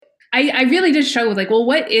I really did struggle with like, well,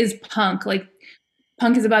 what is punk? Like,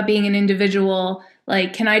 punk is about being an individual.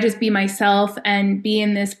 Like, can I just be myself and be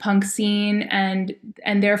in this punk scene and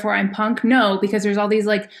therefore I'm punk? No, because there's all these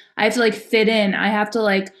like I have to like fit in. I have to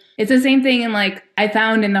like it's the same thing in like I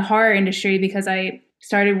found in the horror industry because I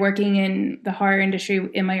started working in the horror industry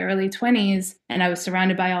in my early 20s and I was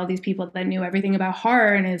surrounded by all these people that knew everything about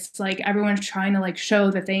horror and it's like everyone's trying to like show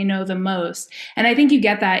that they know the most. And I think you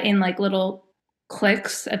get that in like little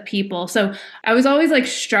cliques of people. So I was always like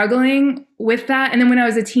struggling with that. And then when I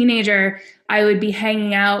was a teenager, I would be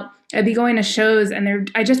hanging out, I'd be going to shows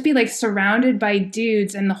and I'd just be like surrounded by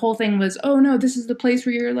dudes. And the whole thing was, oh no, this is the place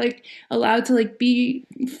where you're like allowed to like be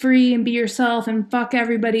free and be yourself and fuck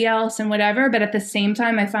everybody else and whatever. But at the same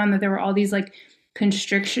time, I found that there were all these like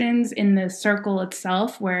constrictions in the circle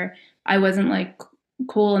itself where I wasn't like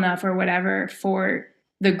cool enough or whatever for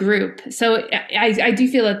the group. So I do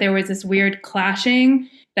feel that there was this weird clashing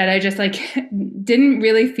that I just like didn't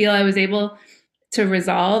really feel I was able to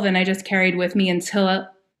resolve, and I just carried with me until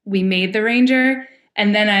we made the Ranger.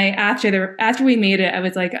 And then after we made it, I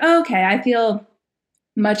was like, oh, okay, I feel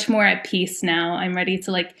much more at peace now. I'm ready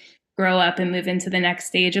to like grow up and move into the next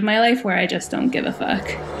stage of my life where I just don't give a fuck.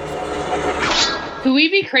 Could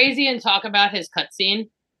we be crazy and talk about his cutscene,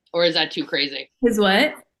 or is that too crazy? His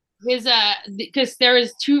what? His because there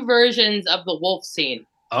is two versions of the wolf scene.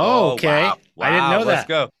 Oh, okay. Wow. I didn't know that. Let's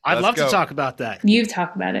go. I'd love to talk about that. You've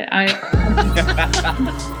talked about it.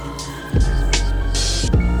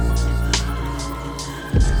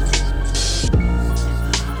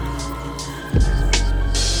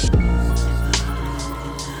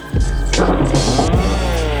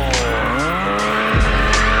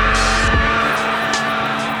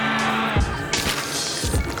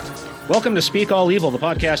 Welcome to Speak All Evil, the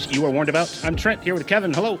podcast you were warned about. I'm Trent, here with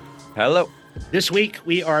Kevin. Hello. Hello. This week,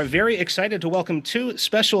 we are very excited to welcome two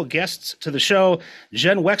special guests to the show,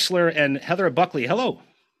 Jen Wexler and Heather Buckley. Hello.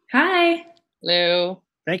 Hi. Hello.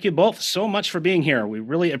 Thank you both so much for being here. We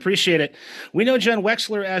really appreciate it. We know Jen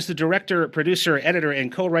Wexler as the director, producer, editor,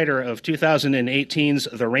 and co-writer of 2018's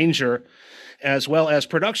The Ranger, as well as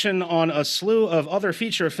production on a slew of other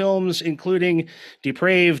feature films, including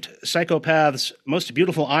Depraved, Psychopaths, Most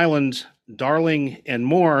Beautiful Island, Darling, and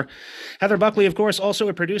more. Heather Buckley, of course, also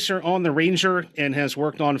a producer on The Ranger and has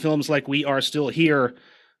worked on films like We Are Still Here,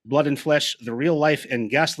 Blood and Flesh, The Real Life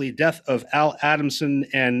and Ghastly Death of Al Adamson,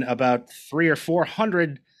 and about 300 or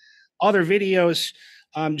 400 other videos.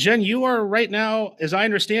 Jen, you are right now, as I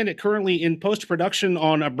understand it, currently in post-production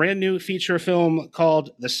on a brand new feature film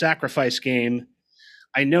called The Sacrifice Game.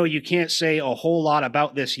 I know you can't say a whole lot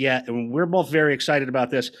about this yet, and we're both very excited about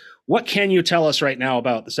this. What can you tell us right now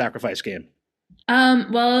about The Sacrifice Game?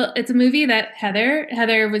 Well, it's a movie that Heather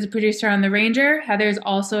was a producer on The Ranger. Heather's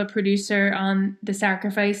also a producer on The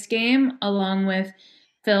Sacrifice Game, along with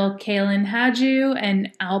Phil Kalin Hadju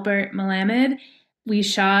and Albert Malamed. We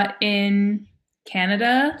shot in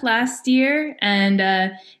Canada last year, and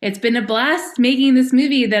it's been a blast making this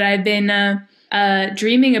movie that I've been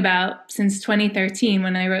dreaming about since 2013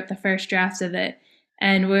 when I wrote the first draft of it.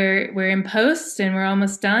 And we're in post and we're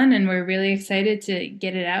almost done, and we're really excited to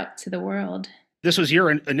get it out to the world. This was your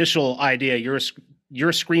initial idea, your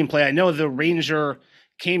screenplay. I know The Ranger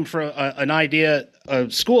came from an idea, a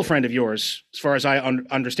school friend of yours, as far as I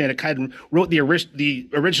understand it, kind of wrote the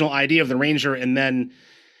original idea of The Ranger, and then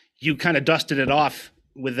you kind of dusted it off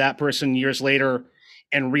with that person years later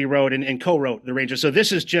and rewrote and co-wrote The Ranger. So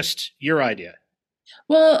this is just your idea.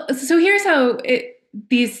 Well, so here's how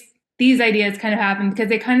these ideas kind of happened, because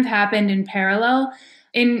they kind of happened in parallel.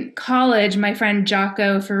 In college, my friend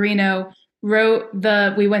Jocko Farino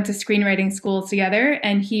we went to screenwriting school together,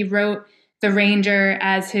 and he wrote The Ranger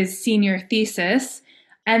as his senior thesis.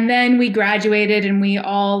 And then we graduated and we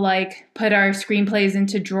all like put our screenplays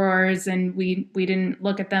into drawers, and we didn't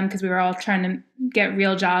look at them because we were all trying to get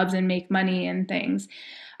real jobs and make money and things.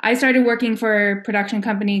 I started working for a production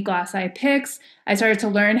company, Glass Eye Pix. I started to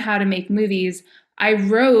learn how to make movies. I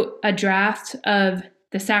wrote a draft of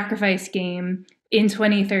The Sacrifice Game in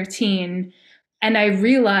 2013, and I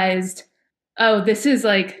realized, oh, this is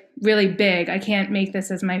like really big. I can't make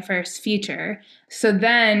this as my first feature. So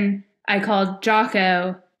then I called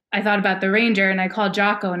Jocko. I thought about The Ranger, and I called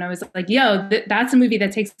Jocko, and I was like, yo, that's a movie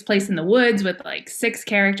that takes place in the woods with like 6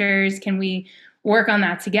 characters. Can we work on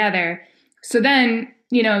that together? So then,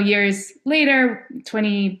 years later,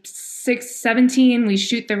 2017, we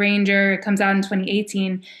shoot The Ranger. It comes out in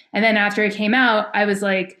 2018. And then after it came out, I was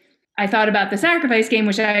like, I thought about The Sacrifice Game,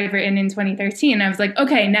 which I had written in 2013. I was like,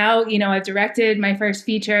 okay, now, I've directed my first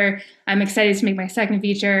feature. I'm excited to make my second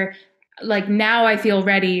feature. like now I feel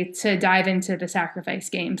ready to dive into the sacrifice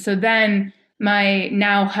game. So then my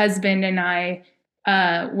now husband and I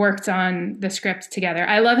worked on the script together.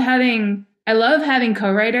 I love having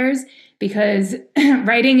co-writers because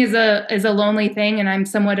writing is a lonely thing, and I'm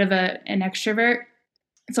somewhat of an extrovert.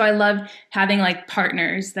 So I love having like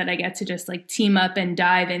partners that I get to just like team up and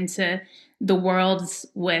dive into the worlds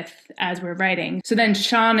with as we're writing. So then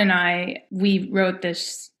Sean and I, we wrote the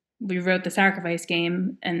sacrifice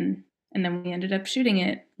game, and then we ended up shooting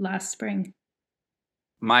it last spring.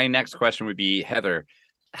 My next question would be, Heather,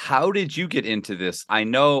 how did you get into this? I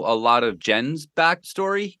know a lot of Jen's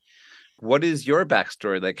backstory. What is your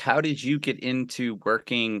backstory? Like, how did you get into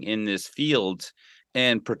working in this field,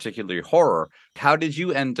 and particularly horror? How did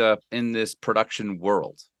you end up in this production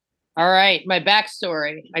world? All right, my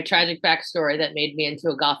backstory, my tragic backstory that made me into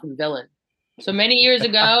a Gotham villain. So many years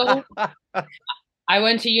ago, I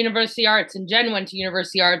went to University Arts, and Jen went to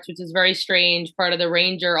University Arts, which is very strange, part of the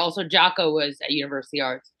Ranger. Also, Jocko was at University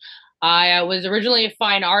Arts. I was originally a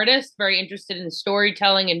fine artist, very interested in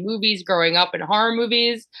storytelling and movies, growing up in horror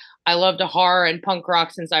movies. I loved horror and punk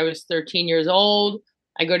rock since I was 13 years old.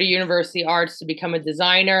 I go to University Arts to become a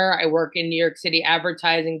designer. I work in New York City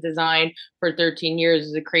advertising design for 13 years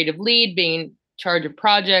as a creative lead, being in charge of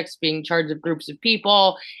projects, being in charge of groups of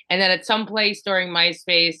people. And then at some place during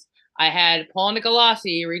MySpace, I had Paul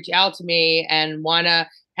Nicolassi reach out to me and want to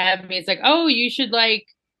have me. It's like, oh, you should like,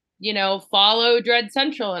 follow Dread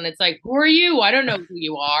Central. And it's like, who are you? I don't know who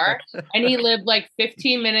you are. And he lived like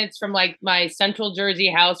 15 minutes from like my Central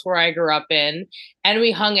Jersey house where I grew up in. And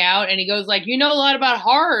we hung out, and he goes like, you know a lot about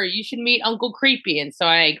horror. You should meet Uncle Creepy. And so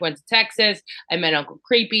I went to Texas. I met Uncle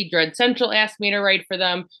Creepy. Dread Central asked me to write for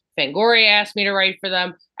them. Fangoria asked me to write for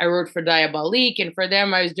them. I wrote for Diabolique, and for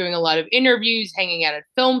them, I was doing a lot of interviews, hanging out at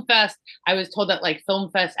Film Fest. I was told that like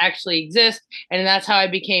Film Fest actually exists, and that's how I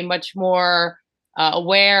became much more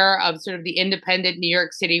aware of sort of the independent New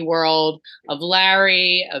York City world, of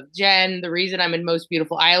Larry, of Jen. The reason I'm in Most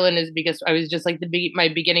Beautiful Island is because I was just like my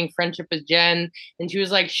beginning friendship with Jen, and she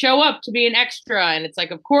was like, show up to be an extra, and it's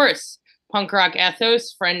like, of course. Punk rock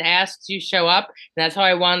ethos, friend asks, you show up. And that's how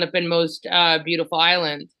I wound up in Most Beautiful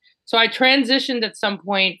Island. So I transitioned at some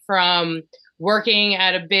point from working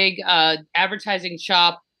at a big advertising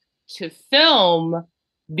shop to film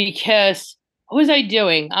because what was I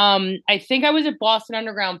doing? I think I was at Boston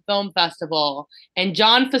Underground Film Festival, and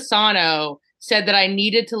John Fasano said that I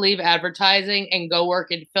needed to leave advertising and go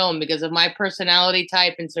work in film because of my personality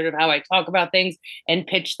type and sort of how I talk about things and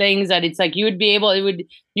pitch things, that it's like you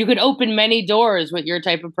could open many doors with your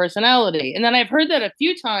type of personality. And then I've heard that a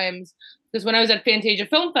few times because when I was at Fantasia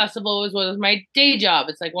Film Festival, it was my day job.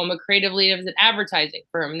 It's like, well, I'm a creative lead of an advertising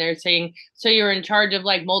firm. And they're saying, so you're in charge of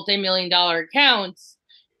like multi-million-dollar accounts,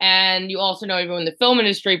 and you also know everyone in the film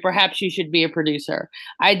industry, perhaps you should be a producer.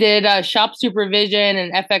 I did shop supervision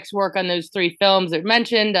and FX work on those 3 films that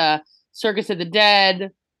mentioned, Circus of the Dead,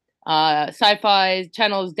 Sci-Fi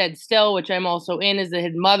Channel's Dead Still, which I'm also in as the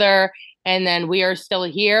hidden mother, and then We Are Still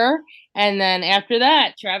Here. And then after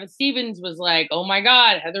that, Travis Stevens was like, oh my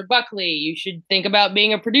God, Heather Buckley, you should think about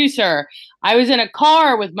being a producer. I was in a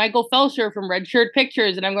car with Michael Felsher from Red Shirt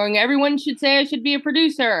Pictures, and I'm going, everyone should say I should be a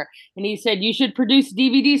producer. And he said, you should produce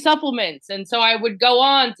DVD supplements. And so I would go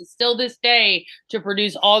on to still this day to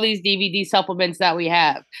produce all these DVD supplements that we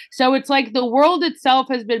have. So it's like the world itself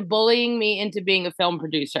has been bullying me into being a film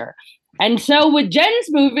producer. And so with Jen's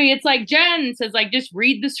movie, it's like Jen says, like, just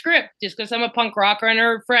read the script just because I'm a punk rocker and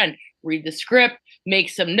her friend. Read the script, make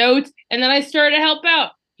some notes, and then I started to help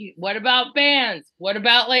out. What about bands? What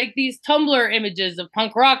about like these Tumblr images of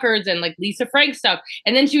punk rockers and like Lisa Frank stuff?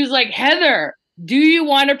 And then she was like, Heather, do you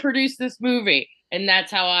want to produce this movie? And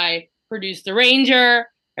that's how I produced The Ranger.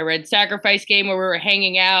 I read Sacrifice Game where we were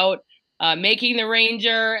hanging out, making The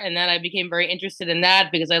Ranger. And then I became very interested in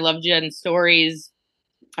that because I love Jen's stories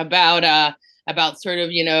about sort of,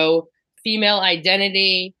 female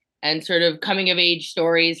identity and sort of coming of age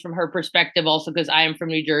stories from her perspective, also because I am from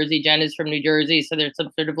New Jersey. Jen is from New Jersey. So there's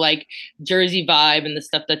some sort of like Jersey vibe in the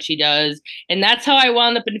stuff that she does. And that's how I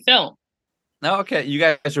wound up in film. Oh, okay. You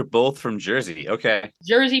guys are both from Jersey. Okay.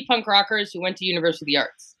 Jersey punk rockers who went to University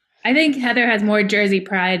Arts. I think Heather has more Jersey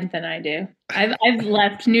pride than I do. I've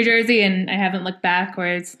left New Jersey and I haven't looked back,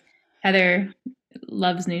 whereas Heather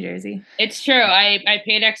loves New Jersey. It's true. I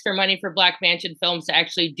paid extra money for Black Mansion Films to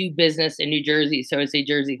actually do business in New Jersey. So it's a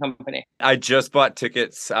Jersey company. I just bought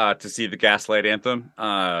tickets to see the Gaslight Anthem.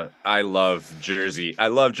 I love Jersey. I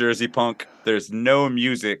love Jersey punk. There's no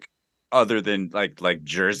music other than like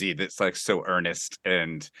Jersey that's like so earnest.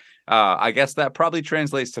 And I guess that probably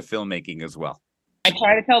translates to filmmaking as well. I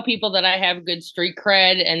try to tell people that I have good street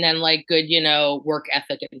cred and then like good, work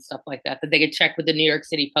ethic and stuff like that they could check with the New York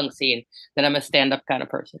City punk scene that I'm a stand-up kind of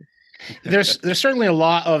person. There's certainly a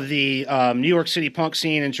lot of the New York City punk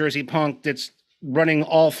scene and Jersey punk that's running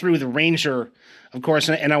all through the Ranger, of course,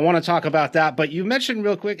 and I want to talk about that. But you mentioned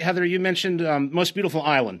real quick, Heather, you mentioned Most Beautiful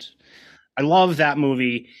Island. I love that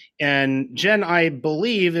movie. And Jen, I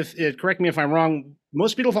believe, correct me if I'm wrong,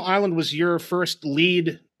 Most Beautiful Island was your first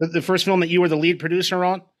lead, the first film that you were the lead producer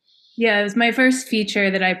on? Yeah, it was my first feature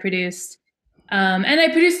that I produced. And I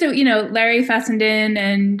produced it, Larry Fessenden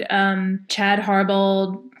and Chad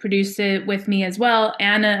Harbold produced it with me as well.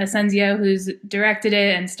 Anna Asensio, who's directed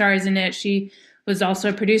it and stars in it, she was also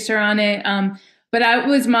a producer on it. But I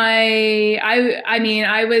was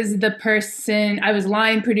I was the person, I was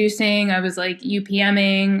line producing, I was like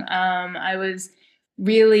UPMing, I was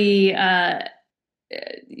really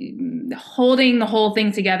holding the whole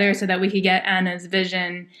thing together so that we could get Anna's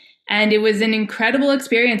vision. And it was an incredible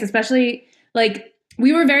experience, especially like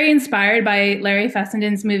we were very inspired by Larry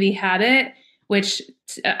Fessenden's movie Habit, which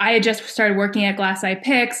I had just started working at Glass Eye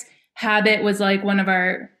Pix. Habit was like one of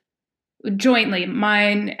our jointly,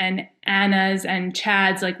 mine and Anna's and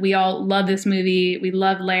Chad's, like we all love this movie. We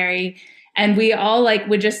love Larry. And we all like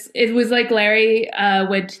would just, it was like Larry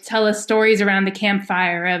would tell us stories around the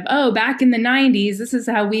campfire of, oh, back in the 90s, this is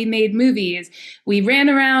how we made movies. We ran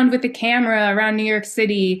around with the camera around New York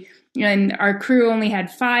City and our crew only had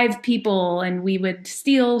 5 people and we would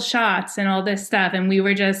steal shots and all this stuff. And we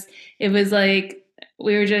were just found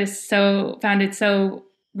it so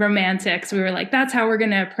romantic. So we were like, that's how we're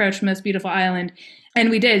going to approach Most Beautiful Island. And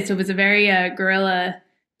we did. So it was a very guerrilla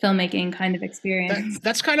filmmaking kind of experience.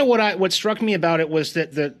 That's kind of what struck me about it was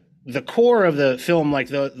that the core of the film, like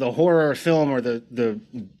the horror film or the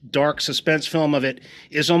dark suspense film of it,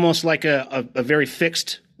 is almost like a very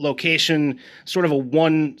fixed location, sort of a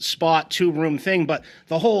one spot, 2-room thing. But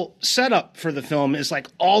the whole setup for the film is like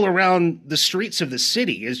all around the streets of the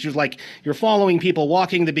city. Is you're following people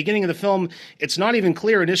walking. The beginning of the film, it's not even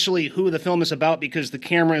clear initially who the film is about because the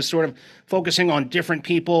camera is sort of focusing on different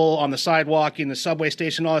people on the sidewalk, in the subway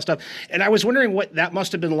station, all that stuff. And I was wondering what that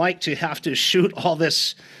must have been like to have to shoot all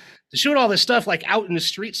this stuff like out in the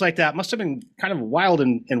streets like that. Must have been kind of wild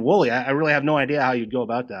and woolly. I really have no idea how you'd go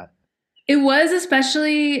about that. It was,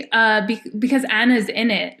 especially because Anna's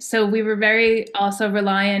in it. So we were very also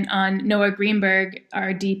reliant on Noah Greenberg,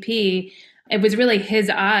 our DP. It was really his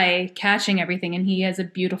eye catching everything, and he has a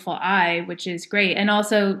beautiful eye, which is great. And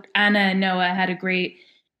also Anna and Noah had a great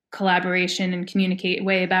collaboration and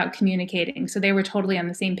way about communicating. So they were totally on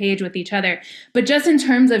the same page with each other. But just in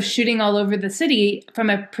terms of shooting all over the city, from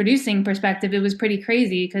a producing perspective, it was pretty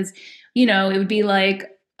crazy because, it would be like,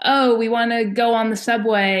 oh, we want to go on the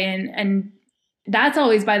subway. And that's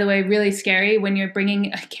always, by the way, really scary when you're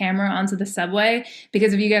bringing a camera onto the subway,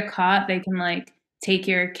 because if you get caught, they can like take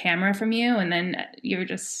your camera from you and then you're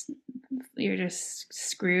just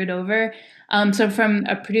screwed over. So from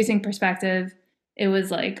a producing perspective, it was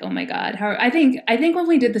like, oh my God. I think when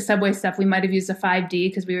we did the subway stuff, we might have used a 5D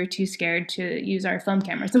because we were too scared to use our film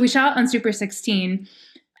camera. So we shot on Super 16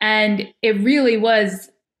 and it really was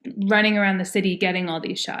running around the city getting all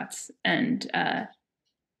these shots, and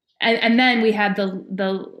then we had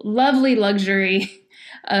the lovely luxury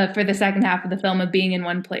for the second half of the film of being in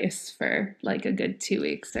one place for like a good 2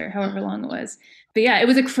 weeks or however long it was. But yeah, it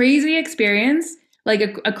was a crazy experience,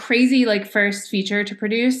 like a crazy like first feature to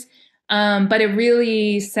produce, but it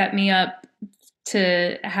really set me up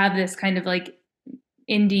to have this kind of like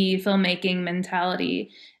indie filmmaking mentality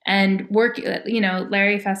and work.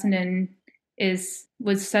 Larry Fessenden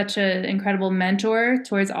was such an incredible mentor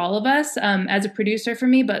towards all of us, as a producer for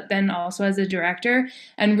me, but then also as a director,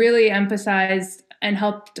 and really emphasized and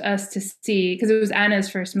helped us to see, because it was Anna's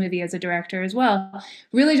first movie as a director as well,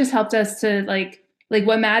 really just helped us to like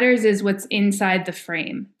what matters is what's inside the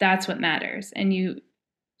frame. That's what matters.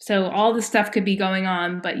 So all the stuff could be going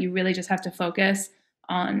on, but you really just have to focus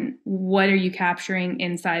on what are you capturing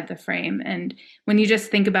inside the frame. And when you just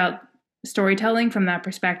think about storytelling from that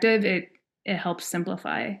perspective, it helps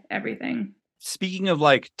simplify everything. Speaking of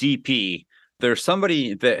like DP, there's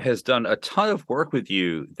somebody that has done a ton of work with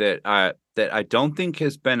you that I don't think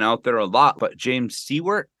has been out there a lot, but James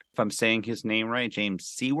Seward, if I'm saying his name right, James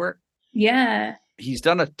Seward. Yeah. He's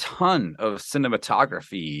done a ton of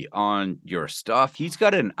cinematography on your stuff. He's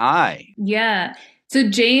got an eye. Yeah. So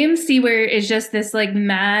James Seward is just this like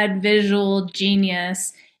mad visual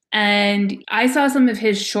genius. And I saw some of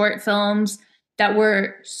his short films that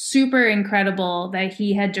were super incredible that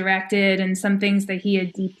he had directed and some things that he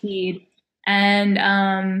had DP'd.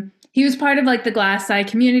 And he was part of like the Glass Eye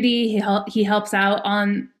community. He helps out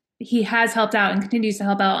on he has helped out and continues to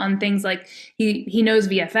help out on things like he knows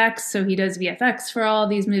VFX, so he does VFX for all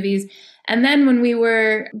these movies. And then when we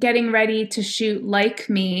were getting ready to shoot Like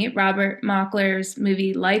Me, Robert Mockler's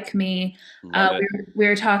movie Like Me, we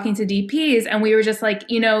were talking to DPs and we were just like,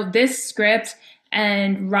 this script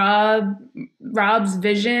and Rob's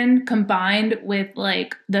vision combined with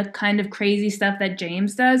like the kind of crazy stuff that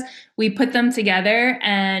James does, we put them together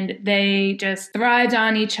and they just thrived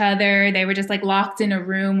on each other. They were just like locked in a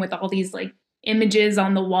room with all these like images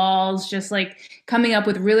on the walls, just like coming up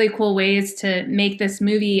with really cool ways to make this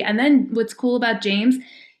movie. And then what's cool about James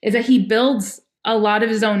is that he builds a lot of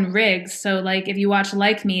his own rigs. So like if you watch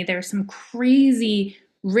Like Me, there's some crazy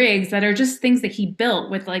rigs that are just things that he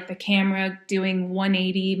built with like the camera doing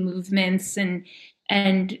 180 movements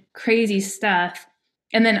and crazy stuff.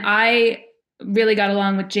 And then I really got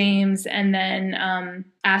along with James and then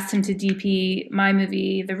asked him to DP my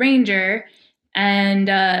movie, The Ranger. And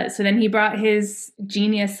so then he brought his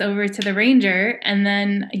genius over to The Ranger. And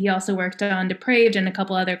then he also worked on Depraved and a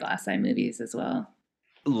couple other Glass Eye movies as well.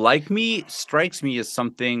 Like Me strikes me as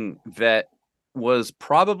something that was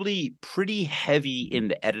probably pretty heavy in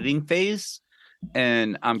the editing phase.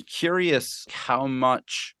 And I'm curious how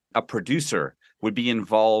much a producer would be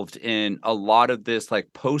involved in a lot of this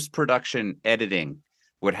like post-production editing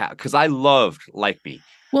would have, because I loved Like Me.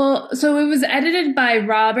 Well, so it was edited by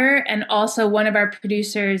Robert, and also one of our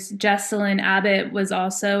producers, Jesselyn Abbott, was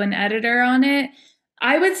also an editor on it.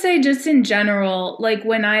 I would say just in general, like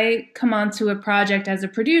when I come onto a project as a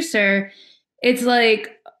producer, it's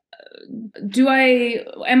like,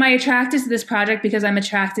 am I attracted to this project because I'm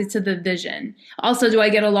attracted to the vision? Also, do I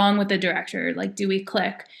get along with the director? Like, do we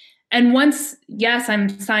click? And once, yes, I'm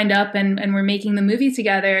signed up and we're making the movie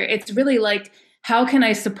together, it's really like, how can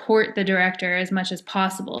I support the director as much as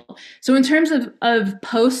possible? So in terms of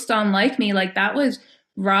post on Like Me, like that was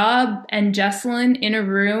Rob and Jesselyn in a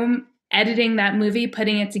room editing that movie,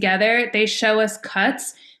 putting it together. They show us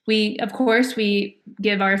cuts. Of course, we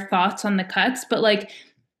give our thoughts on the cuts, but like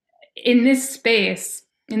in this space,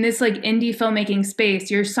 in this like indie filmmaking space,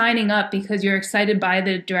 you're signing up because you're excited by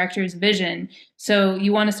the director's vision. So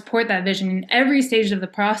you want to support that vision in every stage of the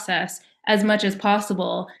process as much as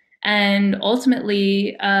possible. And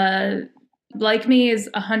ultimately, Like Me is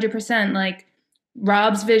 100% like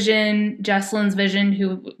Rob's vision, Jesselyn's vision,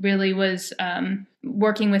 who really was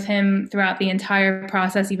working with him throughout the entire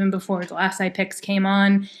process, even before Glass Eye Pix came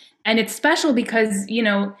on. And it's special because,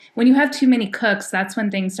 when you have too many cooks, that's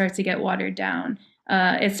when things start to get watered down.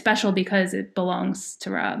 It's special because it belongs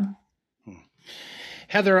to Rob.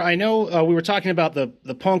 Heather, I know we were talking about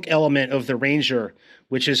the punk element of The Ranger,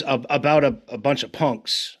 which is about a bunch of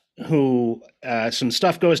punks who some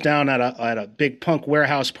stuff goes down at a big punk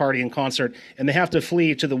warehouse party and concert, and they have to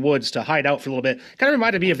flee to the woods to hide out for a little bit. Kind of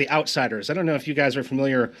reminded me of The Outsiders. I don't know if you guys are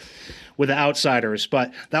familiar with The Outsiders,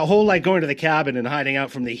 but that whole like going to the cabin and hiding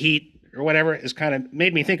out from the heat or whatever is kind of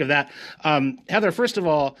made me think of that. Heather, first of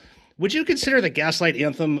all, would you consider the Gaslight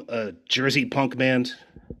Anthem a Jersey punk band?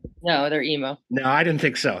 No, they're emo. No, I didn't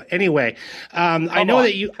think so. Anyway, I know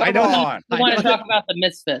that you. I know that we want to talk about the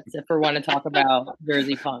Misfits if we want to talk about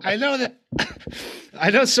Jersey punk. I know that.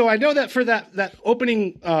 I know. So I know that for that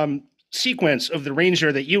opening sequence of The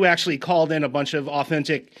Ranger, that you actually called in a bunch of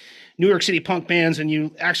authentic New York City punk bands, and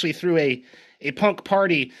you actually threw a punk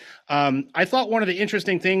party. I thought one of the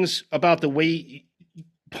interesting things about the way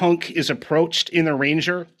punk is approached in The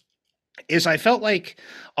Ranger is I felt like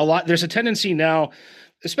there's a tendency now,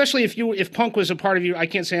 especially if punk was a part of you. I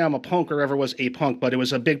can't say I'm a punk or ever was a punk, but it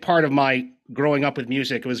was a big part of my growing up with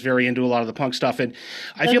music. I was very into a lot of the punk stuff, and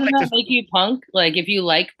I feel like that make you punk. Like if you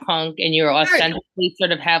like punk and you're authentically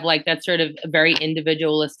sort of have like that sort of very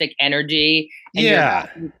individualistic energy, and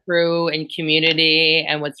you're crew and community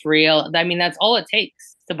and what's real. I mean, that's all it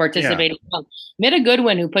takes to participate in punk. Met a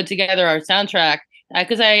Goodwin who put together our soundtrack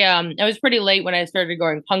because I was pretty late when I started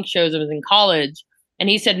going punk shows. I was in college. And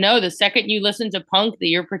he said, no, the second you listen to punk, that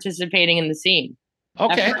you're participating in the scene.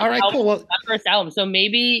 Okay. All right, cool. Well, that first album. So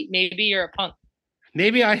maybe you're a punk.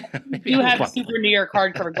 Maybe you have super New York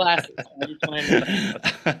hardcore glasses.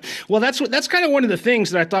 Well, that's kind of one of the things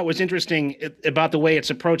that I thought was interesting about the way it's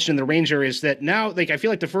approached in The Ranger is that now, like, I feel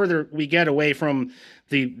like the further we get away from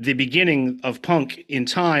the beginning of punk in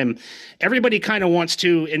time, everybody kind of wants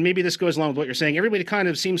to, and maybe this goes along with what you're saying, everybody kind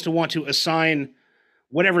of seems to want to assign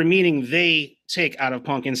whatever meaning they take out of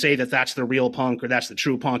punk and say that that's the real punk or that's the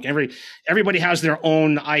true punk. Everybody has their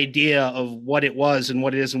own idea of what it was and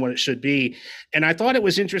what it is and what it should be. And I thought it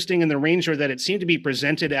was interesting in The Ranger that it seemed to be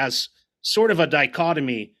presented as sort of a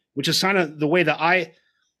dichotomy, which is kind of the way that I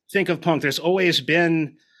think of punk, there's always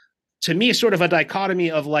been, to me, sort of a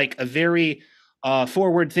dichotomy of like a very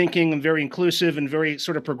forward thinking and very inclusive and very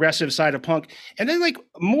sort of progressive side of punk, and then like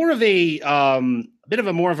more of a bit of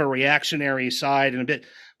a more of a reactionary side and a bit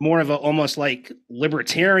more of a almost like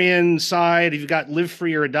libertarian side. You've got Live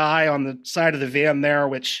Free or Die on the side of the van there,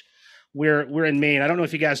 which we're in Maine. I don't know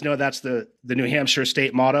if you guys know that's the New Hampshire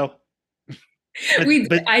state motto.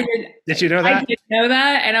 But I did. Did you know that? I did know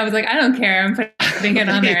that, and I was like, I don't care. I'm putting it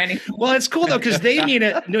on there anyway. Well, it's cool though because they mean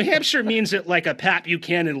it. New Hampshire means it like a Pat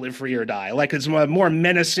Buchanan Live Free or Die, like it's a more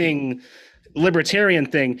menacing libertarian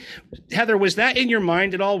thing. Heather, was that in your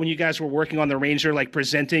mind at all when you guys were working on the Ranger, like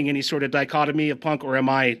presenting any sort of dichotomy of punk, or am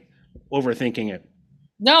I overthinking it?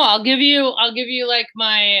 No, I'll give you like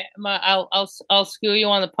I'll school you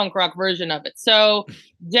on the punk rock version of it. So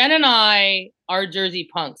Jen and I are Jersey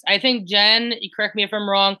punks. I think Jen, you correct me if I'm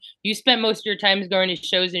wrong, you spent most of your time going to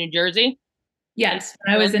shows in New Jersey? Yes,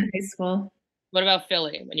 when I was in high school. What about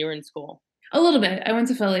Philly when you were in school? A little bit. I went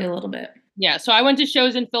to Philly a little bit. Yeah, so I went to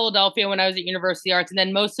shows in Philadelphia when I was at University Arts, and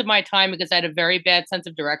then most of my time, because I had a very bad sense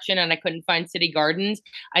of direction and I couldn't find City Gardens,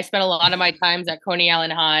 I spent a lot of my times at Coney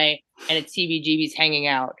Island High and at CBGB's hanging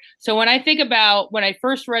out. So when I think about when I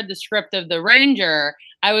first read the script of The Ranger,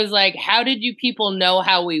 I was like, how did you people know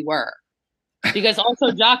how we were? Because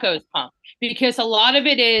also Jocko's punk. Because a lot of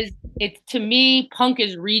it is, to me, punk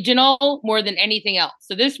is regional more than anything else.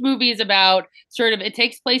 So this movie is about sort of, it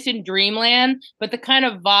takes place in Dreamland, but the kind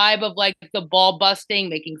of vibe of like the ball busting,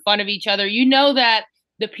 making fun of each other. You know that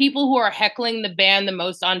the people who are heckling the band the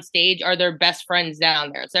most on stage are their best friends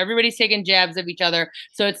down there. So everybody's taking jabs of each other.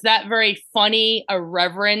 So it's that very funny,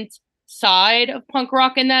 irreverent side of punk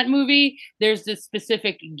rock in that movie. There's this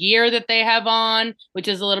specific gear that they have on, which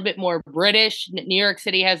is a little bit more British. New York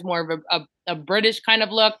City has more of a British kind of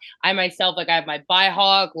look. I myself, like I have my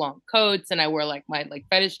Byhawk long coats and I wear like my like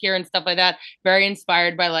fetish gear and stuff like that. Very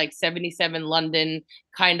inspired by like 77 London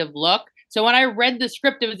kind of look. So when I read the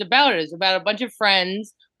script, it was about a bunch of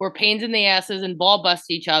friends who are pains in the asses and ball bust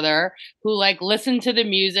each other, who like listen to the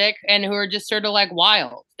music and who are just sort of like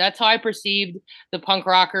wild. That's how I perceived the punk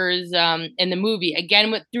rockers in the movie.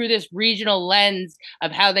 Again, through this regional lens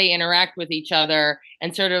of how they interact with each other,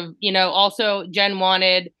 and sort of, you know, also Jen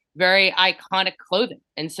wanted very iconic clothing,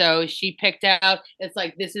 and so she picked out, it's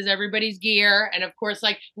like, this is everybody's gear. And of course,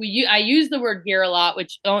 like I use the word gear a lot,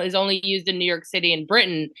 which is only used in New York City and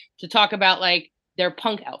Britain to talk about like their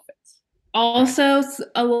punk outfits. Also,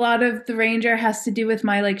 a lot of The Ranger has to do with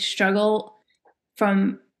my like struggle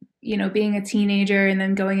from, you know, being a teenager and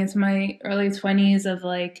then going into my early 20s of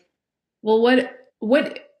like, well,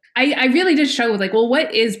 what I really did struggle with, like, well,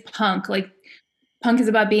 what is punk? Like, punk is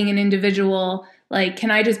about being an individual. Like, can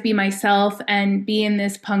I just be myself and be in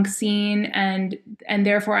this punk scene and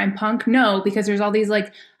therefore I'm punk? No, because there's all these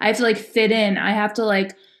like, I have to like fit in. I have to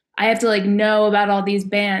like know about all these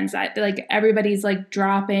bands. Like everybody's like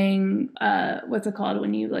dropping, what's it called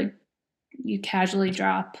when you like, you casually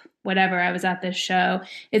drop whatever. I was at this show.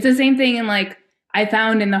 It's the same thing in like, I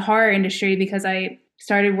found in the horror industry, because I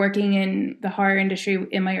started working in the horror industry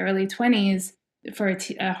in my early 20s for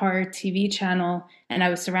a horror TV channel. And I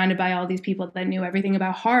was surrounded by all these people that knew everything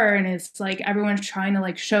about horror. And it's like, everyone's trying to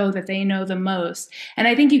like show that they know the most. And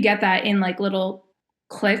I think you get that in like little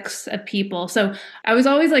cliques of people. So I was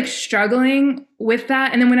always like struggling with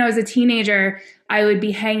that. And then when I was a teenager, I would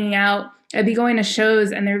be hanging out, I'd be going to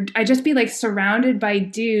shows, and I'd just be like surrounded by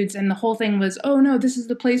dudes. And the whole thing was, oh no, this is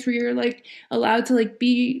the place where you're like allowed to like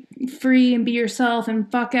be free and be yourself and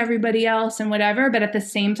fuck everybody else and whatever. But at the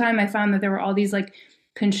same time, I found that there were all these like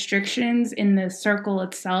constrictions in the circle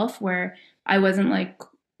itself where I wasn't like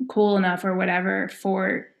cool enough or whatever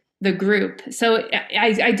for the group. So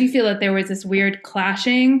I do feel that there was this weird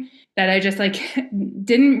clashing that I just like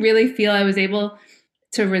didn't really feel I was able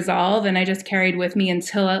to resolve, and I just carried with me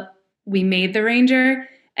until we made The Ranger.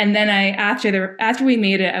 And then after we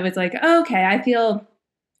made it, I was like, oh, okay, I feel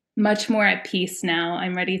much more at peace now.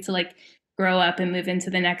 I'm ready to like grow up and move into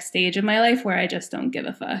the next stage of my life where I just don't give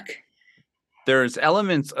a fuck. There's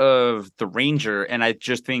elements of The Ranger, and I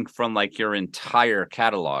just think from like your entire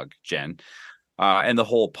catalog, Jen, and the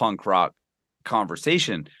whole punk rock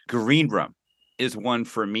conversation, Green Room is one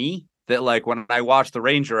for me that like when I watched The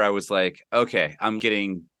Ranger, I was like, okay, I'm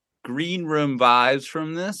getting Green Room vibes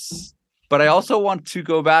from this. But I also want to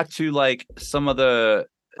go back to like some of the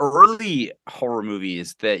early horror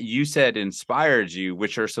movies that you said inspired you,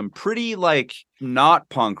 which are some pretty like not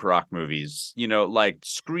punk rock movies, you know, like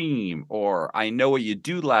Scream or I Know What You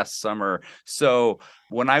Do Last Summer. So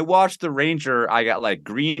when I watched The Ranger, I got like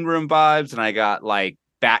Green Room vibes, and I got like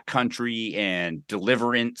Backcountry and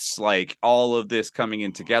Deliverance, like all of this coming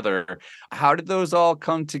in together. How did those all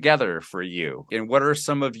come together for you? And what are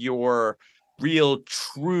some of your real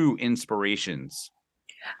true inspirations?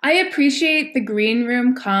 I appreciate the Green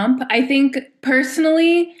Room comp. I think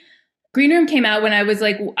personally, Green Room came out when I was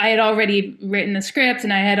like, I had already written the script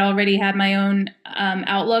and I had already had my own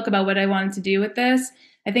outlook about what I wanted to do with this.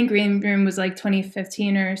 I think Green Room was like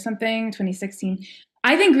 2015 or something, 2016.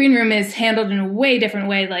 I think Green Room is handled in a way different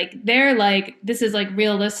way. Like they're like, this is like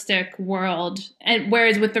realistic world. And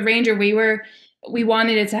whereas with The Ranger, we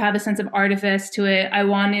wanted it to have a sense of artifice to it. I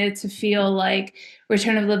wanted it to feel like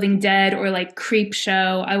Return of the Living Dead or like Creep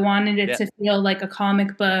Show. I wanted it to feel like a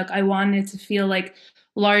comic book. I wanted it to feel like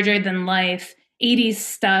larger than life, 80s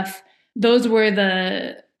stuff. Those were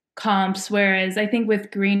the comps. Whereas I think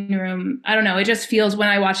with Green Room, I don't know, it just feels, when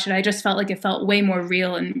I watched it, I just felt like it felt way more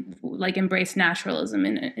real and like embraced naturalism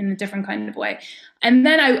in a different kind of way. And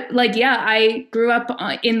then I grew up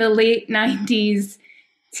in the late 90s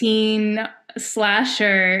teen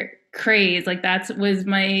slasher craze. Like that was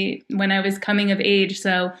when I was coming of age.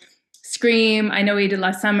 So Scream, I Know What You Did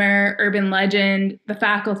Last Summer, Urban Legend, The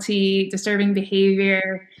Faculty, Disturbing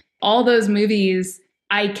Behavior, all those movies,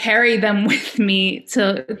 I carry them with me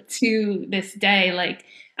to this day. Like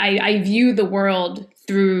I view the world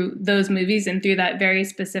through those movies and through that very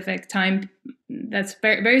specific time, that's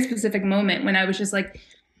very, very specific moment when I was just like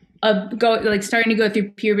starting to go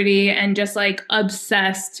through puberty and just like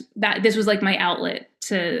obsessed that this was like my outlet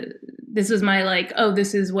this was my like, oh,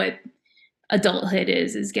 this is what adulthood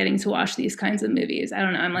is getting to watch these kinds of movies. I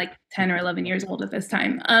don't know. I'm like 10 or 11 years old at this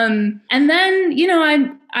time. And then,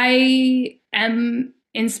 I am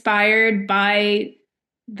inspired by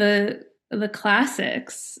the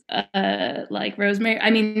classics, like Rosemary. I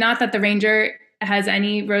mean, not that The Ranger has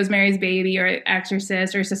any Rosemary's Baby or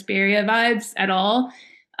Exorcist or Suspiria vibes at all,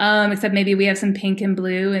 except maybe we have some pink and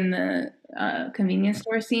blue in the convenience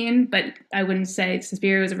store scene, but I wouldn't say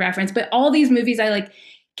Suspiria was a reference. But all these movies I like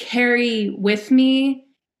carry with me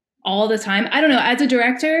all the time. I don't know, as a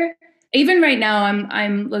director, even right now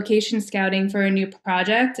I'm location scouting for a new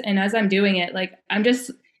project, and as I'm doing it, like I'm just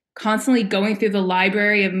constantly going through the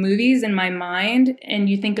library of movies in my mind, and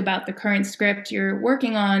you think about the current script you're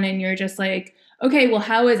working on and you're just like, okay, well,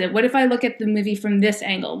 how is it? What if I look at the movie from this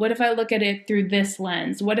angle? What if I look at it through this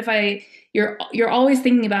lens? What if you're always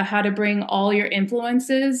thinking about how to bring all your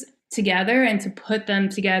influences together and to put them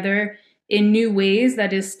together in new ways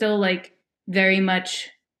that is still like very much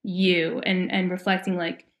you and reflecting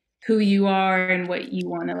like who you are and what you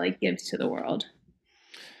want to like give to the world.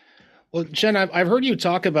 Well, Jen, I've heard you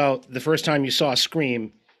talk about the first time you saw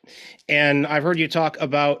Scream, and I've heard you talk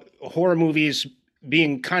about horror movies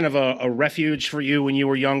being kind of a refuge for you when you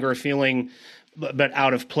were younger, feeling but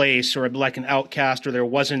out of place or like an outcast, or there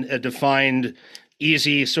wasn't a defined,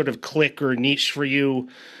 easy sort of clique or niche for you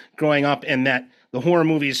growing up, and that the horror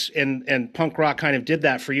movies and punk rock kind of did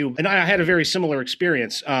that for you. And I had a very similar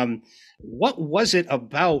experience. What was it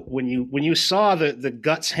about when you saw the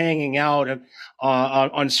guts hanging out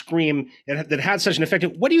on Scream that had such an effect?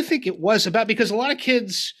 What do you think it was about? Because a lot of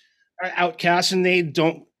kids are outcasts and they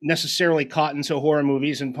don't necessarily cotton to horror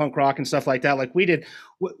movies and punk rock and stuff like that, like we did.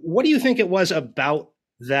 What do you think it was about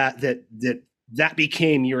that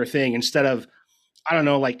became your thing instead of, I don't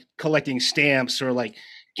know, like collecting stamps or like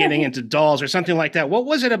getting into dolls or something like that? What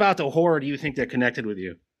was it about the horror, do you think, that connected with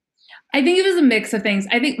you? I think it was a mix of things.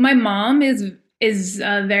 I think my mom is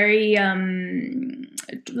a very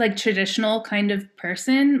like traditional kind of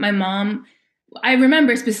person. My mom, I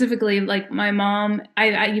remember specifically, like my mom,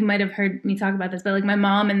 you might have heard me talk about this, but like my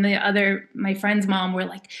mom and my friend's mom were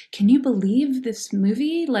like, can you believe this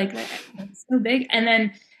movie? Like it's so big. And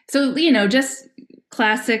then, so, just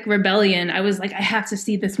classic rebellion. I was like, I have to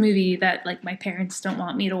see this movie that like my parents don't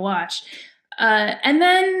want me to watch. And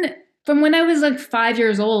then from when I was like 5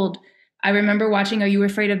 years old, I remember watching Are You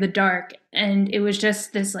Afraid of the Dark? And it was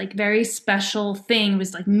just this like very special thing. It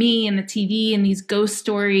was like me and the TV and these ghost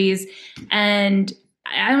stories. And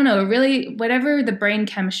I don't know, really, whatever the brain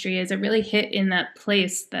chemistry is, it really hit in that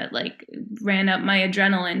place that like ran up my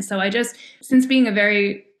adrenaline. So I just, since being a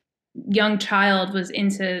very young child, was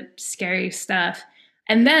into scary stuff.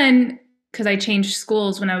 And then, because I changed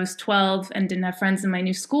schools when I was 12 and didn't have friends in my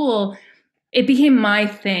new school, it became my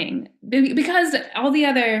thing. Because all the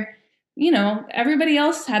other, everybody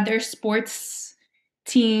else had their sports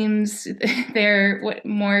teams, their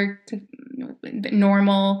more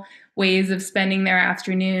normal ways of spending their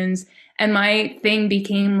afternoons. And my thing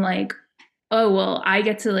became like, oh, well, I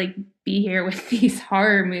get to like be here with these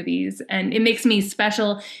horror movies. And it makes me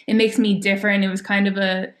special. It makes me different. It was kind of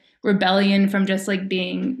rebellion from just like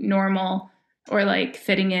being normal or like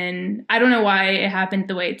fitting in. I don't know why it happened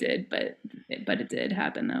the way it did, but it did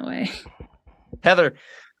happen that way. Heather,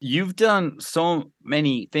 you've done so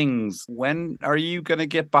many things. When are you going to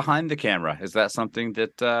get behind the camera? Is that something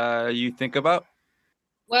that you think about?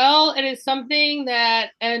 Well, it is something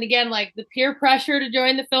that, and again, like the peer pressure to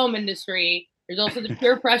join the film industry. There's also the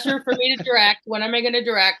peer pressure for me to direct. When am I going to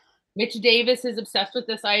direct? Mitch Davis is obsessed with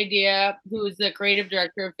this idea, who is the creative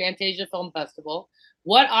director of Fantasia Film Festival.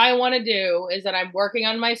 What I want to do is that I'm working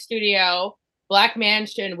on my studio, Black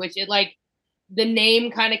Mansion, which it like the name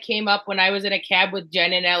kind of came up when I was in a cab with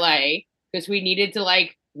Jen in LA because we needed to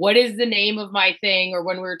like, what is the name of my thing? Or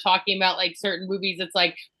when we were talking about like certain movies, it's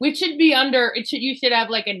like, which should be under, you should have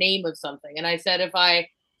like a name of something. And I said, if I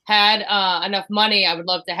had enough money, I would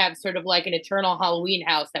love to have sort of like an eternal Halloween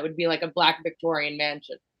house that would be like a Black Victorian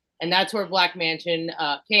mansion. And that's where Black Mansion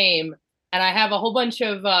came. And I have a whole bunch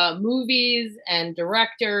of movies and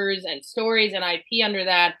directors and stories and IP under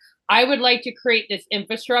that. I would like to create this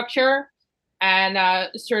infrastructure and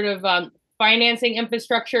sort of financing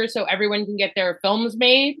infrastructure so everyone can get their films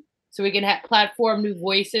made, so we can platform new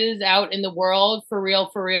voices out in the world for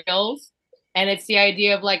reals. And it's the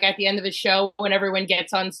idea of like at the end of a show, when everyone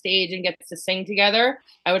gets on stage and gets to sing together,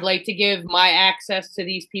 I would like to give my access to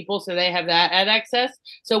these people so they have that access.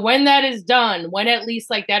 So when that is done, when at least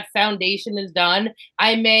like that foundation is done,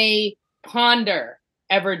 I may ponder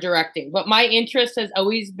ever directing. But my interest has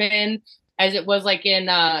always been, as it was like in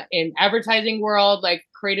advertising world, like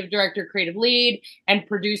creative director, creative lead, and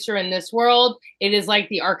producer in this world, it is like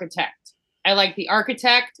the architect. I like the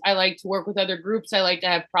architect. I like to work with other groups. I like to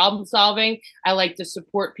have problem solving. I like to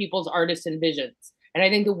support people's artists and visions. And I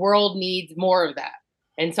think the world needs more of that.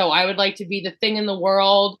 And so I would like to be the thing in the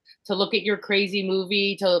world to look at your crazy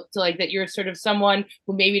movie, to like that you're sort of someone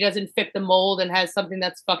who maybe doesn't fit the mold and has something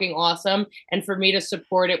that's fucking awesome. And for me to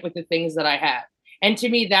support it with the things that I have. And to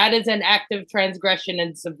me, that is an act of transgression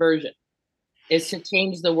and subversion, is to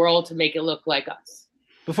change the world to make it look like us.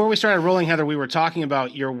 Before we started rolling, Heather, we were talking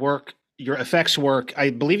about your work, your effects work.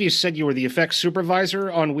 I believe you said you were the effects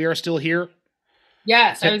supervisor on We Are Still Here.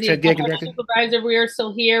 Yes, I was the effects supervisor of We Are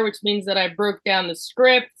Still Here, which means that I broke down the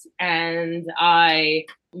script and I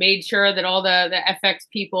made sure that all the FX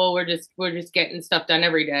people were just getting stuff done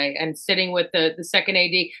every day and sitting with the second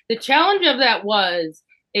AD. The challenge of that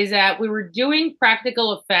is that we were doing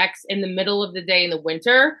practical effects in the middle of the day in the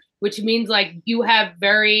winter, which means like you have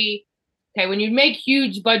when you make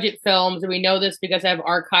huge budget films, and we know this because I've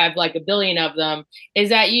archived like 1 billion of them, is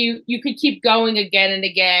that you could keep going again and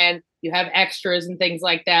again. You have extras and things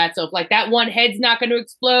like that. So if like that one head's not going to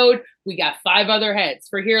explode, we got 5 other heads.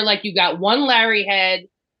 For here, like you got one Larry head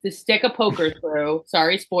to stick a poker through.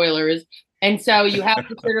 Sorry, spoilers. And so you have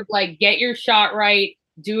to sort of like get your shot right,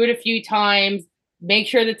 do it a few times, make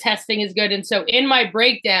sure the testing is good. And so in my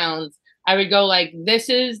breakdowns, I would go like, this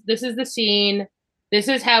is the scene. This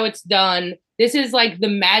is how it's done. This is like the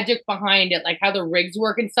magic behind it, like how the rigs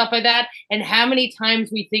work and stuff like that. And how many times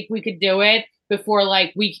we think we could do it before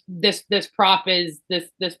like this prop is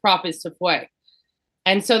Safway.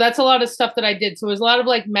 And so that's a lot of stuff that I did. So it was a lot of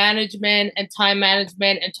like management and time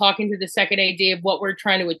management and talking to the second AD of what we're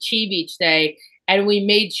trying to achieve each day. And we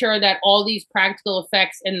made sure that all these practical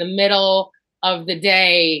effects in the middle of the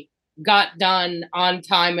day got done on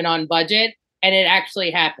time and on budget. And it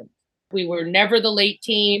actually happened. We were never the late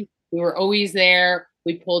team. We were always there.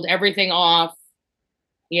 We pulled everything off,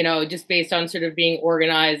 just based on sort of being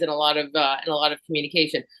organized and a lot of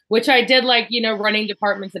communication, which I did like, running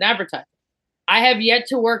departments in advertising. I have yet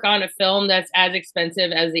to work on a film that's as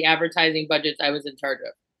expensive as the advertising budgets I was in charge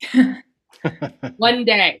of. One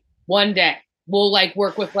day we'll like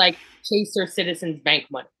work with like Chase or Citizens Bank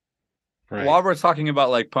money. Right. While we're talking about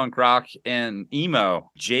like punk rock and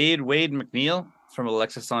emo, Jade Wade McNeil from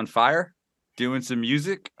Alexis on Fire doing some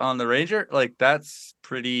music on the Ranger, like that's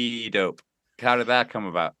pretty dope. How did that come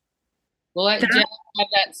about? We'll let Jen have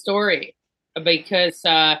that story because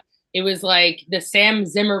it was like the Sam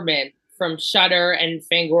Zimmerman from Shudder and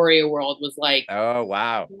Fangoria world was like, oh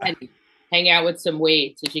wow, hang out with some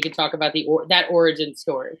Wade so she could talk about that origin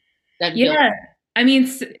story. I mean,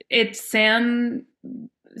 it's Sam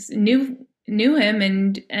knew him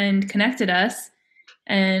and connected us.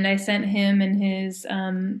 And I sent him and his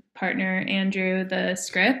partner, Andrew, the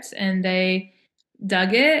script, and they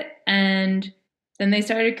dug it. And then they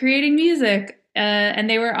started creating music. And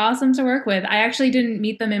they were awesome to work with. I actually didn't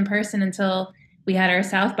meet them in person until we had our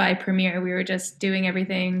South by premiere. We were just doing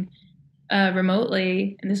everything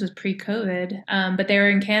remotely. And this was pre-COVID. But they were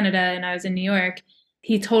in Canada and I was in New York.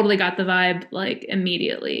 he totally got the vibe like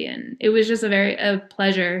immediately, and it was just a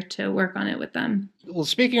pleasure to work on it with them. Well,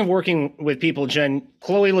 speaking of working with people, Jen,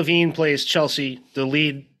 Chloe Levine plays Chelsea, the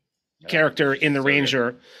lead character in The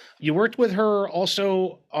Ranger. You worked with her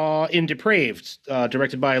also in Depraved,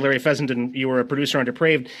 directed by Larry Fessenden. You were a producer on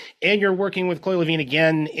Depraved, and you're working with Chloe Levine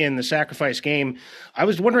again in The Sacrifice Game. I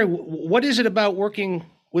was wondering, what is it about working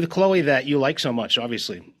with Chloe that you like so much,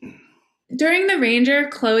 obviously? During The Ranger,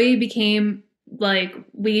 Chloe became like,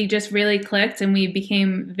 we just really clicked, and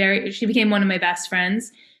she became one of my best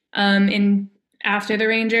friends after The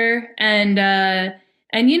Ranger.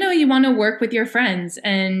 And you know, you want to work with your friends,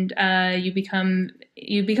 and you become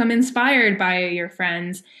inspired by your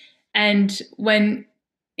friends. And when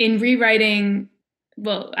in rewriting,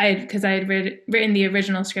 because I had written the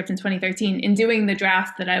original script in 2013, in doing the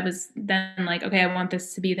draft that I was then like, okay, I want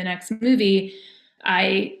this to be the next movie,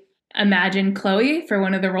 I imagined Chloe for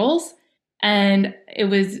one of the roles. And it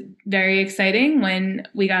was very exciting when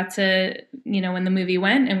we got to, when the movie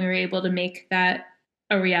went and we were able to make that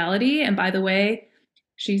a reality. And by the way,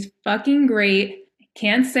 she's fucking great.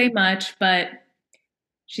 Can't say much, but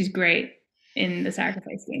she's great in The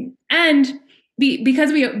Sacrifice Game. And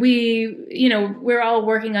because we're all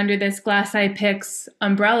working under this Glass Eye Pix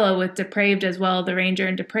umbrella with Depraved as well, The Ranger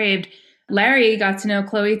and Depraved, Larry got to know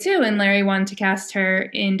Chloe too, and Larry wanted to cast her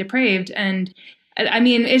in Depraved. And I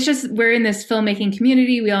mean, it's just, we're in this filmmaking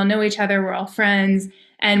community. We all know each other. We're all friends,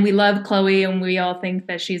 and we love Chloe, and we all think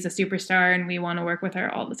that she's a superstar, and we want to work with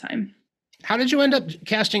her all the time. How did you end up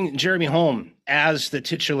casting Jeremy Holm as the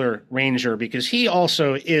titular Ranger? Because he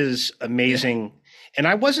also is amazing. And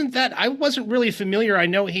I wasn't really familiar. I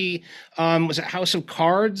know he was at House of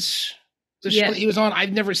Cards, the show that he was on.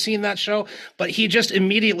 I've never seen that show, but he just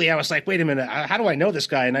immediately, I was like, wait a minute, how do I know this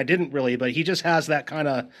guy? And I didn't really, but he just has that kind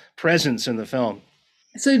of presence in the film.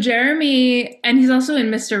 So Jeremy, and he's also in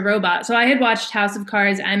Mr. Robot. So I had watched House of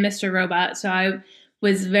Cards and Mr. Robot. So I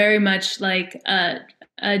was very much like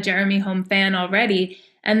a Jeremy Holm fan already.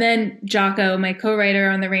 And then Jocko, my co-writer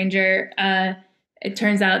on The Ranger, it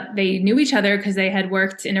turns out they knew each other because they had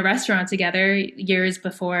worked in a restaurant together years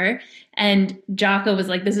before. And Jocko was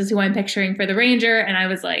like, this is who I'm picturing for The Ranger. And I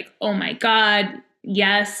was like, oh my God,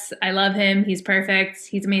 yes, I love him. He's perfect.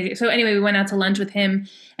 He's amazing. So anyway, we went out to lunch with him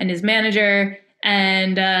and his manager,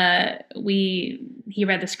 and he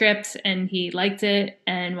read the script and he liked it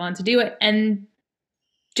and wanted to do it. And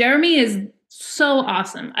Jeremy is so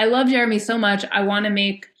awesome. I love Jeremy so much. I want to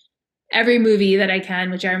make every movie that I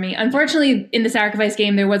can with Jeremy. Unfortunately, in The Sacrifice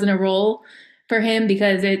Game, there wasn't a role for him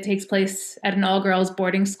because it takes place at an all-girls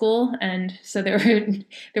boarding school, and so there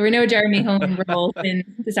were no Jeremy Holm roles in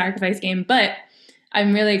The Sacrifice Game. But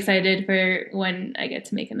I'm really excited for when I get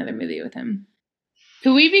to make another movie with him.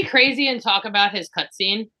 Could we be crazy and talk about his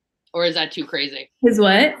cutscene, or is that too crazy? His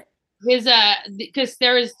what? His because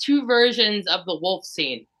there is two versions of the wolf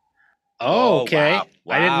scene. Oh, okay.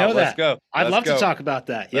 Wow. I didn't know that. Let's go. I'd love to talk about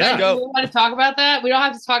that. Yeah. Do we want to talk about that? We don't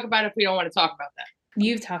have to talk about it if we don't want to talk about that.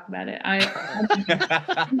 You talk about it.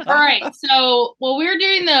 All right. So, we were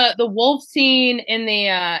doing the wolf scene in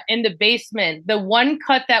the basement. The one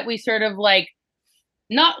cut that we sort of like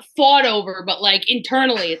not fought over, but like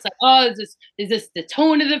internally, it's like, oh, is this the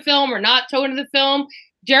tone of the film or not tone of the film?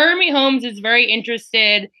 Jeremy Holmes is very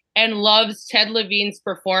interested and loves Ted Levine's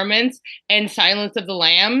performance in Silence of the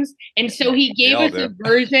Lambs. And so he gave us a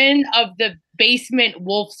version of the basement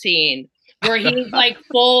wolf scene where he was like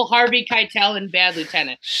full Harvey Keitel in Bad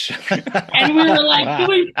Lieutenant. And we were like,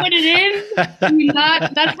 do we put it in?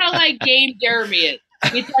 That's how like game Jeremy is.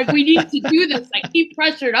 It's like, we need to do this. Like, he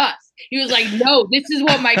pressured us. He was like, no, this is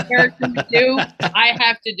what my character would do. I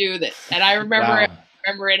have to do this. And I remember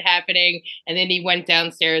it happening, and then he went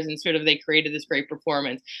downstairs and sort of they created this great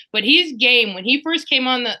performance. But he's game. When he first came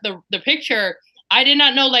on the picture, I did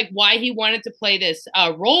not know like why he wanted to play this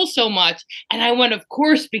role so much, and I went, of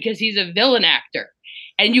course, because he's a villain actor,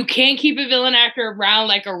 and you can't keep a villain actor around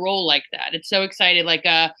like a role like that. It's so exciting.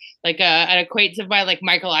 An acquaintance of mine, like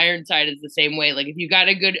Michael Ironside, is the same way. Like if you got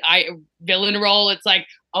a good villain role, it's like,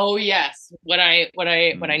 oh yes, what I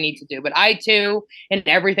need to do. But I too, in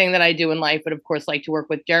everything that I do in life, would of course like to work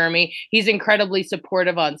with Jeremy. He's incredibly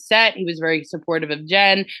supportive on set. He was very supportive of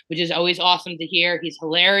Jen, which is always awesome to hear. He's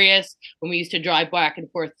hilarious. When we used to drive back and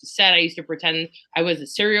forth to set, I used to pretend I was a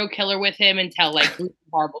serial killer with him and tell like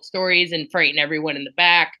horrible stories and frighten everyone in the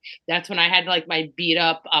back. That's when I had like my beat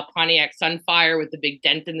up Pontiac Sunfire with the big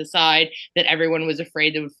dent in the side that everyone was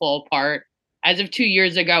afraid it would fall apart. As of 2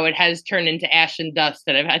 years ago, it has turned into ash and dust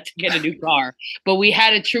that I've had to get a new car. But we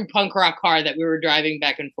had a true punk rock car that we were driving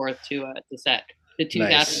back and forth to set. The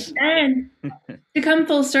 2000. Nice. And to come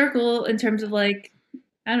full circle in terms of like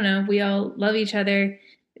I don't know, we all love each other.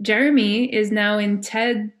 Jeremy is now in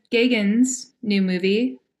Ted Gagan's new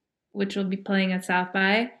movie, which will be playing at South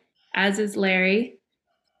by, as is Larry.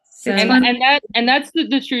 So and that's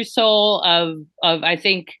the true soul of I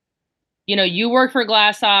think, you know, you work for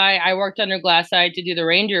Glass Eye, I worked under Glass Eye to do the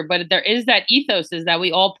Ranger, but there is that ethos is that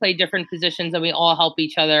we all play different positions and we all help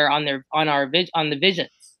each other on the visions.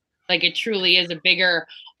 Like it truly is a bigger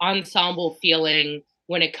ensemble feeling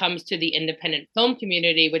when it comes to the independent film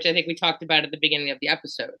community, which I think we talked about at the beginning of the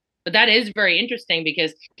episode. But that is very interesting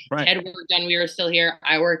because Ted worked on We Are Still Here.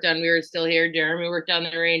 I worked on We Are Still Here. Jeremy worked on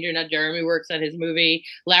The Ranger. Now Jeremy works on his movie.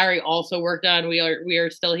 Larry also worked on We Are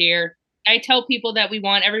Still Here. I tell people that we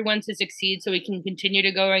want everyone to succeed so we can continue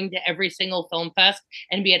to going to every single film fest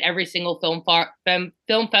and be at every single film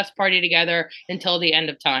fest party together until the end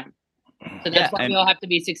of time. So that's why we all have to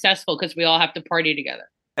be successful, because we all have to party together.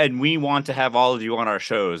 And we want to have all of you on our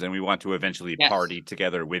shows, and we want to eventually party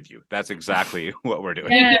together with you. That's exactly what we're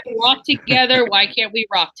doing. Yeah, we walk together. Why can't we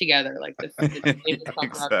rock together like this?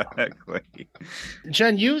 Exactly.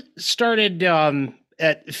 Jen, you started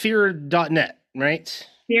at fear.net, right?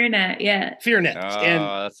 FearNet, yeah. FearNet.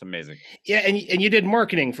 Oh, that's amazing. Yeah, and you did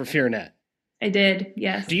marketing for FearNet. I did,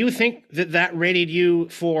 yes. Do you think that rated you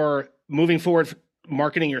for moving forward,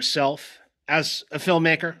 marketing yourself as a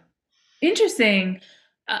filmmaker? Interesting.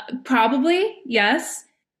 Probably, yes.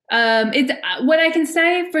 It's what I can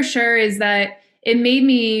say for sure is that it made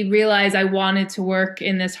me realize I wanted to work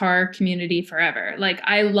in this horror community forever. Like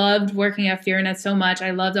I loved working at FearNet so much.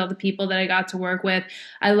 I loved all the people that I got to work with.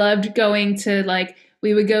 I loved going to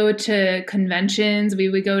we would go to conventions. We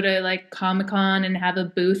would go to like Comic-Con and have a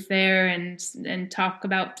booth there and talk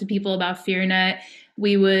to people about FearNet.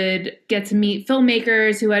 We would get to meet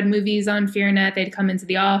filmmakers who had movies on FearNet. They'd come into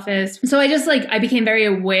the office. So I became very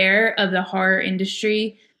aware of the horror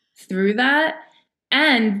industry through that.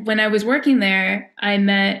 And when I was working there, I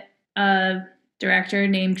met a director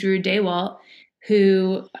named Drew Daywalt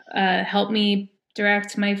who helped me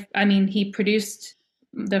direct he produced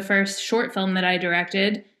the first short film that I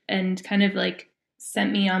directed and kind of like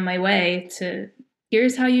sent me on my way to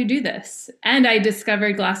here's how you do this. And I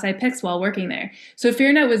discovered Glass Eye Pix while working there. So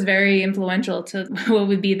FearNet was very influential to what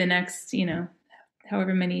would be the next,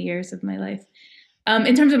 however many years of my life.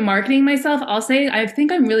 In terms of marketing myself, I'll say I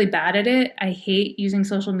think I'm really bad at it. I hate using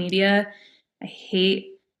social media. I hate,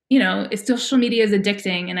 social media is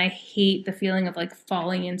addicting and I hate the feeling of like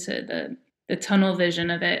falling into the tunnel vision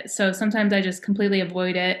of it. So sometimes I just completely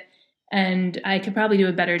avoid it. And I could probably do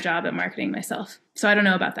a better job at marketing myself. So I don't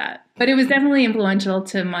know about that. But it was definitely influential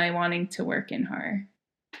to my wanting to work in horror.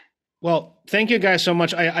 Well, thank you guys so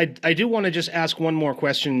much. I do want to just ask one more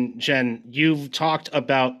question, Jen. You've talked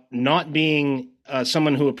about not being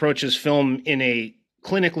someone who approaches film in a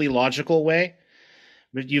clinically logical way,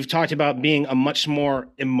 but you've talked about being a much more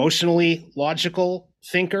emotionally logical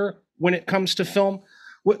thinker when it comes to film.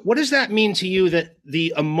 What does that mean to you, that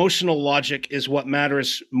the emotional logic is what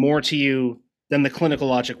matters more to you than the clinical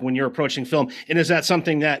logic when you're approaching film? And is that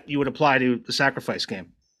something that you would apply to the Sacrifice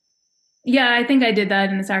Game? Yeah, I think I did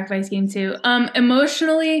that in the Sacrifice Game too.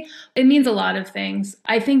 Emotionally, it means a lot of things.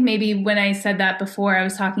 I think maybe when I said that before, I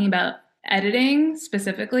was talking about editing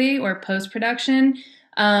specifically or post-production,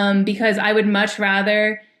 because I would much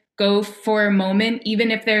rather go for a moment,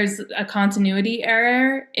 even if there's a continuity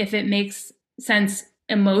error, if it makes sense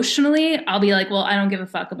emotionally, I'll be like, well, I don't give a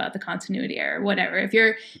fuck about the continuity error, whatever. If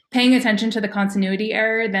you're paying attention to the continuity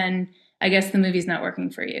error, then I guess the movie's not working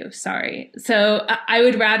for you. Sorry. So I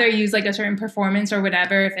would rather use like a certain performance or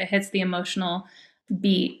whatever if it hits the emotional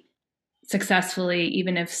beat successfully,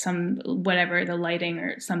 even if whatever the lighting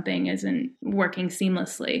or something isn't working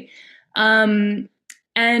seamlessly. And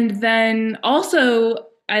then also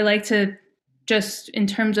I like to just in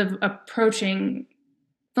terms of approaching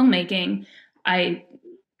filmmaking, I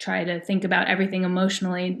try to think about everything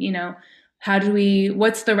emotionally,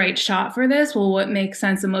 what's the right shot for this? Well, what makes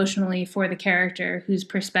sense emotionally for the character? Whose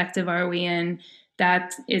perspective are we in?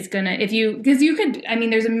 That is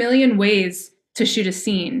there's a million ways to shoot a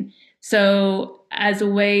scene. So as a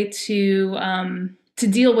way to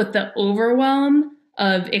deal with the overwhelm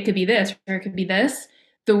of it could be this or it could be this,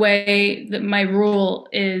 the way that my rule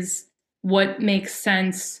is what makes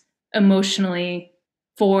sense emotionally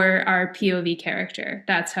for our POV character.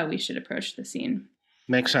 That's how we should approach the scene.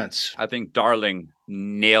 Makes sense. I think Darling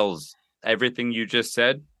nails everything you just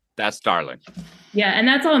said. That's Darling. Yeah, and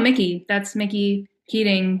that's all Mickey. That's Mickey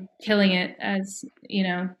Keating killing it, as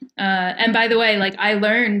and by the way, like I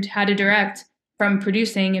learned how to direct from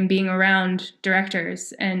producing and being around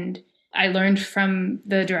directors, and I learned from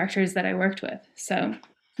the directors that I worked with. So,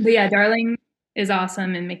 but yeah, Darling is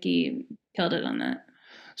awesome, and Mickey killed it on that.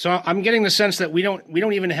 So I'm getting the sense that we don't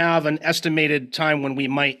even have an estimated time when we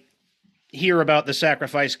might hear about the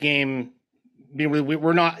Sacrifice game.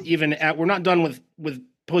 We're not done with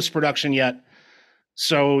post-production yet.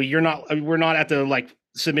 So we're not at the like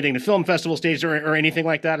submitting to film festival stage or anything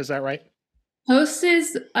like that. Is that right? Post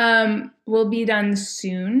is will be done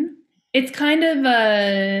soon. It's kind of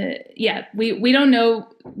we don't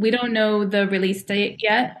know the release date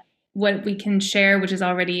yet. What we can share, which is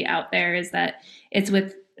already out there, is that it's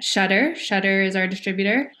with Shudder. Shudder is our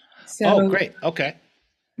distributor. So, great. Okay.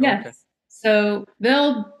 Yes. Okay. So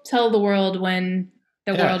they'll tell the world when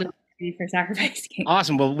the world is ready for Sacrifice Game.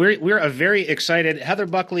 Awesome. Well, we're a very excited Heather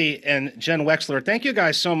Buckley and Jen Wexler. Thank you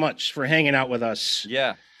guys so much for hanging out with us.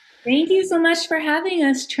 Yeah. Thank you so much for having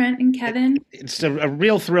us, Trent and Kevin. It's a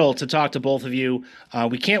real thrill to talk to both of you.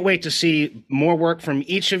 We can't wait to see more work from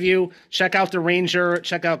each of you. Check out The Ranger,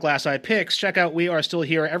 check out Glass Eye Pix, check out We Are Still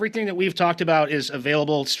Here. Everything that we've talked about is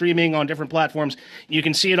available streaming on different platforms. You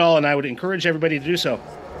can see it all, and I would encourage everybody to do so.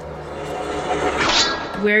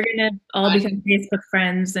 We're going to all become Facebook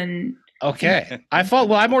friends. And Okay. I'm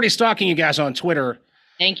already stalking you guys on Twitter.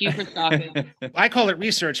 Thank you for stalking. I call it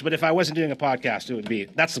research, but if I wasn't doing a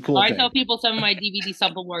podcast, that's the cool I thing. tell people some of my DVD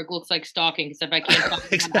sample work looks like stalking, because if I can't talk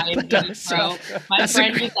to Exactly. IMDb Pro, my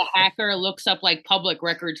friend who's a hacker looks up like public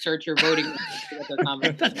record searcher voting records to get their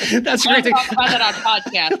comments. That's I great. don't talk about that on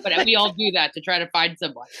podcasts, but we all do that to try to find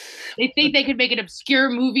someone. They think they could make an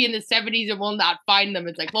obscure movie in the 70s and we'll not find them.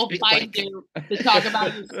 It's like, we'll find you to talk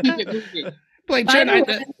about your stupid movie. Blake, By Jen,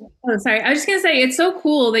 the way, sorry. I was just going to say, it's so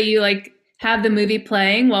cool that you like have the movie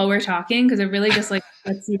playing while we're talking, because it really just like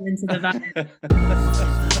lets you into the vibe.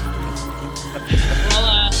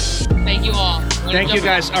 Well, thank you all. Thank you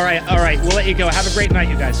guys. All right. We'll let you go. Have a great night,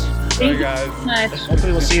 you guys. Thank you guys. so much.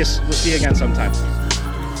 Hopefully we'll see you again sometime.